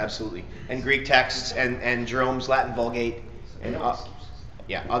manuscripts, absolutely. And Greek texts and Jerome's Latin Vulgate and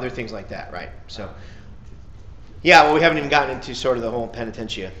other things like that, right? So, yeah, well, we haven't even gotten into sort of the whole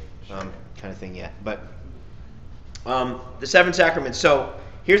penitentia kind of thing yet. But the seven sacraments. So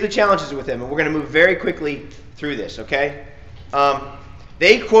here's the challenges with them, and we're going to move very quickly through this, okay?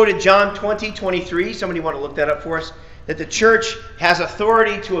 They quoted John 20:23. Somebody want to look that up for us? That the church has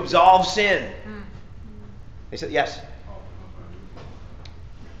authority to absolve sin. They said, yes.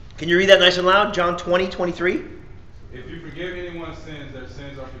 Can you read that nice and loud? John 20:23. If you forgive anyone's sins, their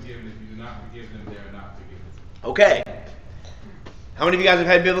sins are forgiven. If you do not forgive them, they are not forgiven. Okay. How many of you guys have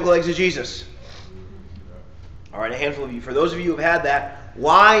had biblical exegesis? All right, a handful of you. For those of you who have had that,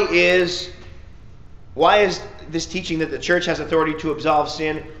 why is this teaching that the church has authority to absolve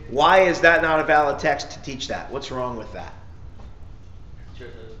sin, why is that not a valid text to teach that? What's wrong with that? The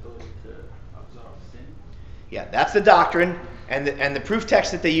church has authority to absolve sin. Yeah, that's the doctrine, and the proof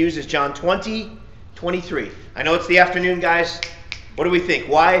text that they use is John 20:23. I know it's the afternoon, guys. What do we think?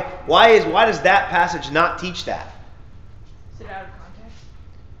 Why does that passage not teach that? Is it out of context?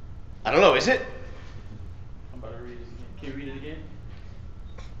 I don't know. Is it? I'm about to read it again. Can you read it again?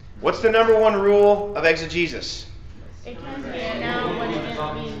 What's the number one rule of exegesis? It can be now what it meant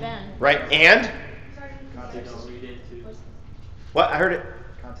to be then. Right, and? They don't read into. What? I heard it.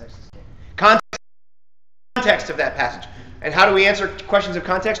 Context is king. Context of that passage. And how do we answer questions of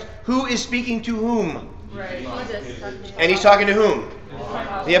context? Who is speaking to whom? Right. And he's talking to whom?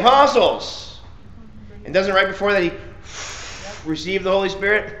 The apostles. And doesn't right before that he received the Holy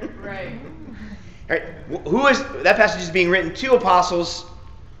Spirit? Right. Right. Who is that passage is being written to apostles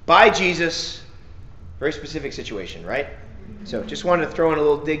by Jesus? Very specific situation, right? So just wanted to throw in a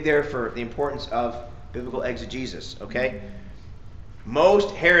little dig there for the importance of biblical exegesis, okay?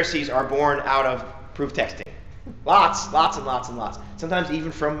 Most heresies are born out of proof texting. Lots and lots. Sometimes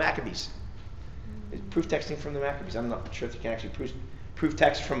even from Maccabees. Proof texting from the Maccabees. I'm not sure if you can actually proof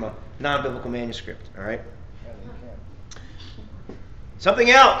text from a non-biblical manuscript, all right? Yeah, you can. Something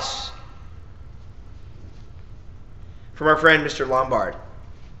else from our friend Mr. Lombard.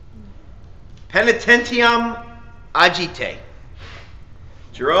 Penitentiam agite.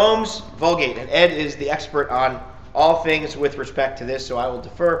 Jerome's Vulgate. And Ed is the expert on all things with respect to this, so I will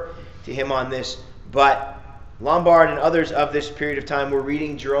defer to him on this. But Lombard and others of this period of time were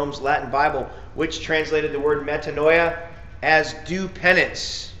reading Jerome's Latin Bible, which translated the word metanoia as due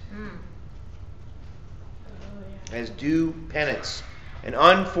penance. As due penance. An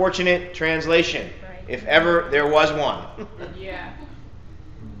unfortunate translation, if ever there was one. Yeah.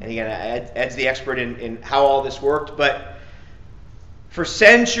 And again, Ed's the expert in how all this worked, but For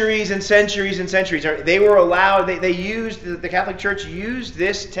centuries and centuries and centuries, they were allowed, they used, the Catholic Church used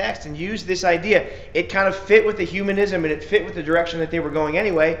this text and used this idea. It kind of fit with the humanism and it fit with the direction that they were going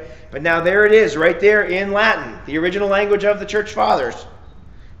anyway. But now there it is, right there in Latin, the original language of the Church Fathers.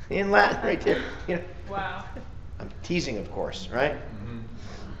 In Latin, right there. You know. Wow. I'm teasing, of course, right?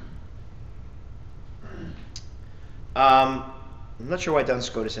 I'm not sure why Duns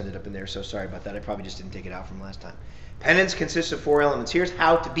Scotus ended up in there, so sorry about that. I probably just didn't take it out from last time. Penance consists of 4 elements. Here's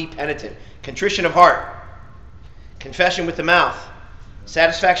how to be penitent. Contrition of heart, confession with the mouth,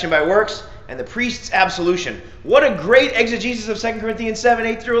 satisfaction by works, and the priest's absolution. What a great exegesis of 2 Corinthians 7,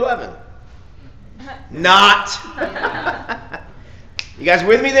 8 through 11. Not. You guys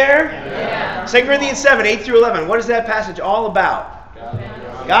with me there? Yeah. 2 Corinthians 7, 8 through 11. What is that passage all about?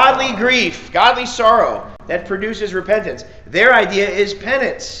 Godly grief, godly sorrow that produces repentance. Their idea is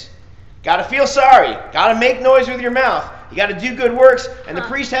penance. Got to feel sorry. Got to make noise with your mouth. You got to do good works, and the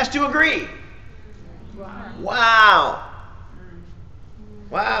priest has to agree. Wow.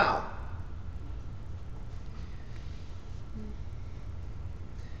 Wow.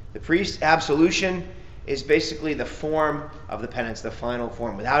 The priest's absolution is basically the form of the penance, the final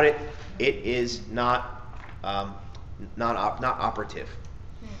form. Without it, it is not operative.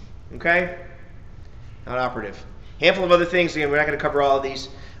 Okay? Not operative. Handful of other things. Again, we're not going to cover all of these.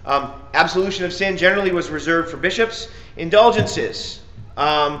 Absolution of sin generally was reserved for bishops. Indulgences.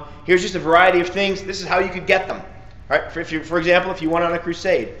 Here's just a variety of things. This is how you could get them. All right? For example, if you went on a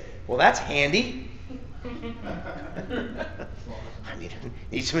crusade. Well, that's handy. I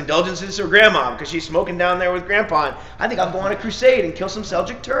need some indulgences for Grandma because she's smoking down there with Grandpa. And I think I'll go on a crusade and kill some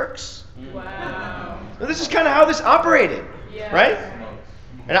Seljuk Turks. Wow. Well, this is kind of how this operated, Yeah. right?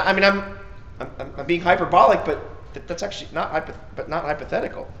 And I'm being hyperbolic, but that's actually not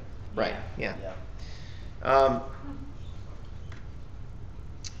hypothetical, right? Yeah.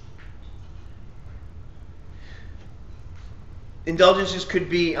 Indulgences could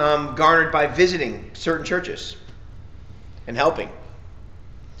be garnered by visiting certain churches and helping.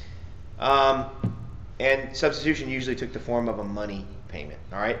 And substitution usually took the form of a money payment.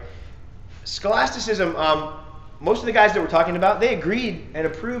 All right. Scholasticism. Most of the guys that we're talking about, they agreed and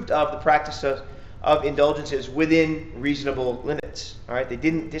approved of the practice of indulgences within reasonable limits. All right, they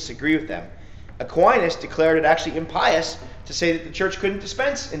didn't disagree with them. Aquinas declared it actually impious to say that the church couldn't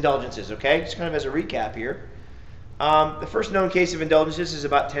dispense indulgences. Okay, just kind of as a recap here. The first known case of indulgences is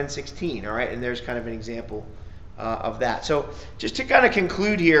about 1016. All right, and there's kind of an example of that. So just to kind of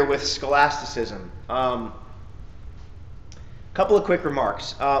conclude here with scholasticism, a couple of quick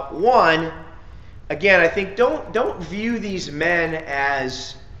remarks. One. Again, I think don't view these men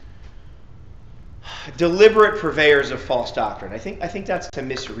as deliberate purveyors of false doctrine. I think that's to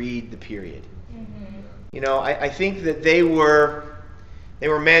misread the period. Mm-hmm. You know, I think that they were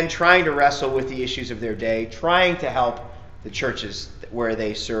men trying to wrestle with the issues of their day, trying to help the churches where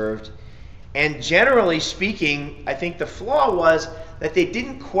they served. And generally speaking, I think the flaw was that they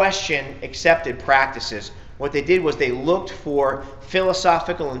didn't question accepted practices. What they did was they looked for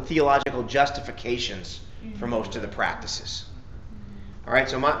philosophical and theological justifications for most of the practices. All right,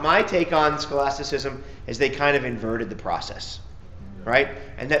 so my take on scholasticism is they kind of inverted the process, right?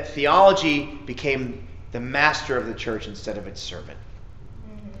 And that theology became the master of the church instead of its servant.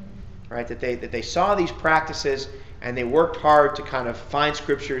 Right? That they saw these practices and they worked hard to kind of find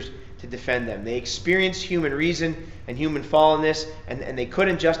scriptures to defend them. They experienced human reason and human fallenness, and they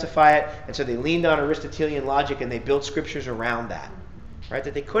couldn't justify it, and so they leaned on Aristotelian logic and they built scriptures around that. Right?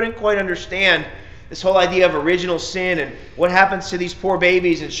 That they couldn't quite understand this whole idea of original sin and what happens to these poor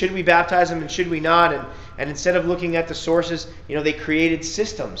babies and should we baptize them and should we not, and instead of looking at the sources, you know, they created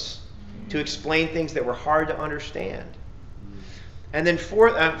systems to explain things that were hard to understand. And then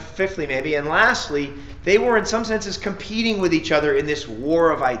fifthly maybe, and lastly, they were in some senses competing with each other in this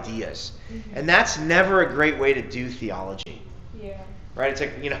war of ideas. Mm-hmm. And that's never a great way to do theology. Yeah. Right? It's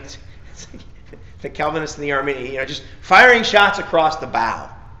like, you know, it's like the Calvinists and the Arminians, you know, just firing shots across the bow.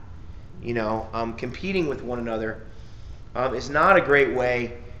 You know, competing with one another is not a great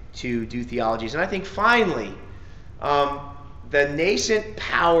way to do theologies. And I think finally, the nascent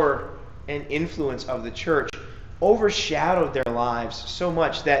power and influence of the church overshadowed their lives so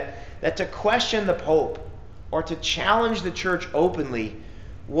much that to question the Pope or to challenge the church openly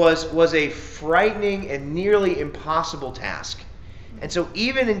was a frightening and nearly impossible task. And so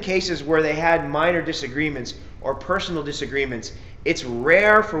even in cases where they had minor disagreements or personal disagreements, it's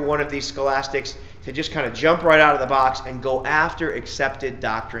rare for one of these scholastics to just kind of jump right out of the box and go after accepted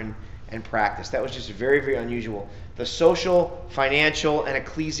doctrine and practice. That was just very, very unusual. The social, financial, and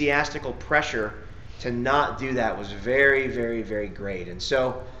ecclesiastical pressure to not do that was very, very, very great. And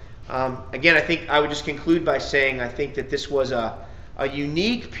so, again, I think I would just conclude by saying I think that this was a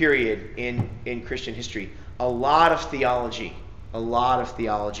unique period in Christian history. A lot of theology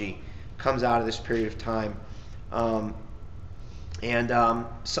comes out of this period of time.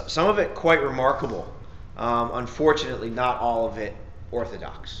 Some of it quite remarkable. Unfortunately, not all of it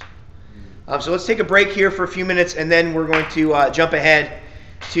orthodox. So let's take a break here for a few minutes, and then we're going to jump ahead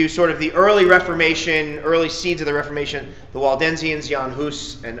to sort of the early Reformation, early seeds of the Reformation, the Waldensians, Jan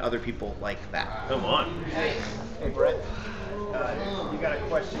Hus, and other people like that. Come on. Hey Brett, you got a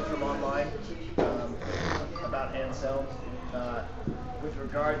question from online about Anselm. With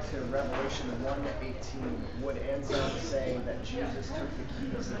regard to Revelation 1:18, would Anselm say that Jesus took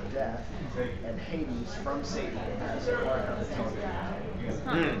the keys of death and Hades from Satan as a part of the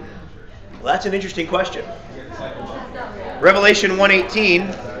atonement? Well, that's an interesting question. Revelation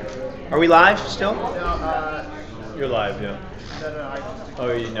 1:18. Are we live still? No, You're live, yeah. no,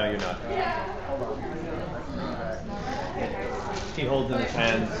 No, you're not. Hold on. He holds in his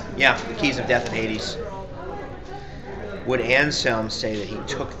hands. Yeah, the keys of death and Hades. Would Anselm say that he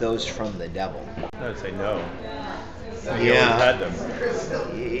took those from the devil? I would say no. He Yeah. always had them.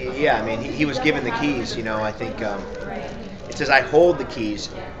 Yeah, I mean, he was given the keys, I think it says, I hold the keys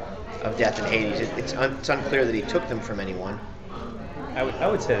of death and Hades. It's unclear that he took them from anyone. I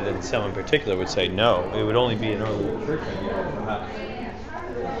would say that Anselm in particular would say no. It would only be an early church.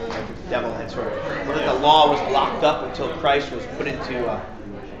 The devil had sort of, well, that the law was locked up until Christ was put into,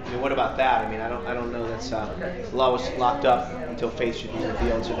 what about that? I mean, I don't know. That's the law was locked up until faith should be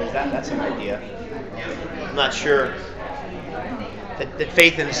revealed. So there's that's an idea. I'm not sure that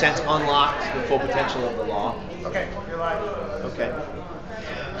faith, in a sense, unlocked the full potential of the law. Okay, you're live. Okay.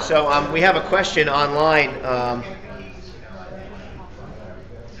 So we have a question online.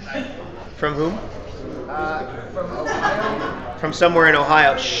 From whom? From Ohio. From somewhere in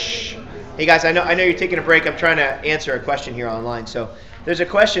Ohio. Shh. Hey guys, I know you're taking a break. I'm trying to answer a question here online. So there's a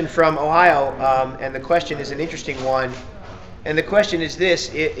question from Ohio, and the question is an interesting one. And the question is this: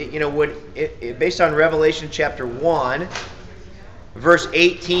 based on Revelation chapter 1, verse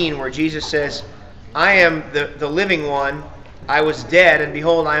 18, where Jesus says, "I am the living one. I was dead, and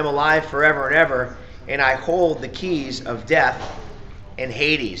behold, I am alive forever and ever, and I hold the keys of death and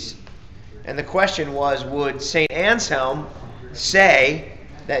Hades." And the question was, would St. Anselm say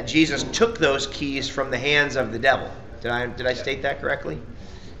that Jesus took those keys from the hands of the devil? Did I state that correctly?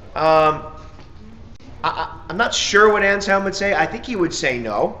 I'm not sure what Anselm would say. I think he would say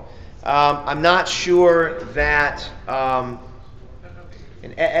no. I'm not sure that... I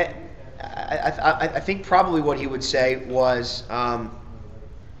think probably what he would say was that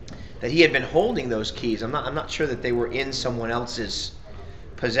he had been holding those keys. I'm not sure that they were in someone else's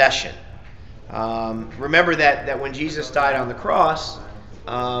possession. Remember that when Jesus died on the cross,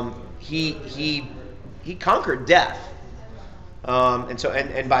 he conquered death,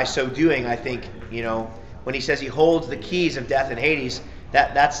 and by so doing, I think when he says he holds the keys of death and Hades,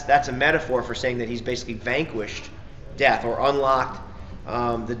 that's a metaphor for saying that he's basically vanquished death or unlocked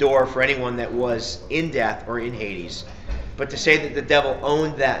the door for anyone that was in death or in Hades. But to say that the devil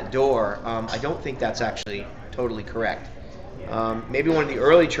owned that door, I don't think that's actually totally correct. Maybe one of the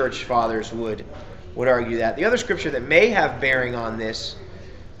early church fathers would argue that. The other scripture that may have bearing on this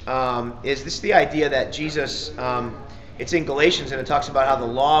is the idea that Jesus, it's in Galatians, and it talks about how the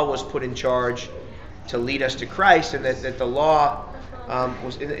law was put in charge to lead us to Christ, and that the law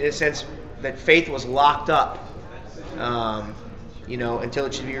was, in a sense, that faith was locked up, until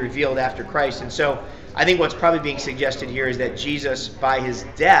it should be revealed after Christ. And so I think what's probably being suggested here is that Jesus, by his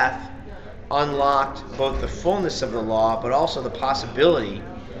death, unlocked both the fullness of the law, but also the possibility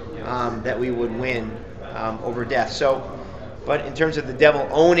that we would win over death. So, but in terms of the devil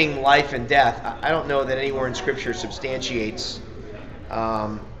owning life and death, I don't know that anywhere in Scripture substantiates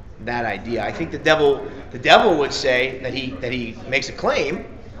that idea. I think the devil would say that he makes a claim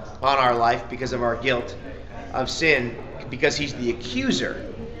on our life because of our guilt of sin, because he's the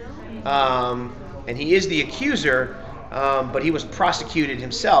accuser, and he is the accuser. But he was prosecuted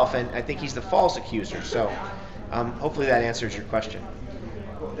himself, and I think he's the false accuser. So hopefully that answers your question.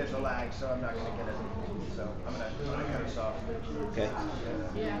 Well, there's a lag, so I'm not going to get it. So I'm going to cut us off. Okay.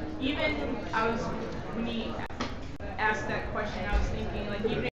 Yeah. Even when he asked that question, I was thinking, even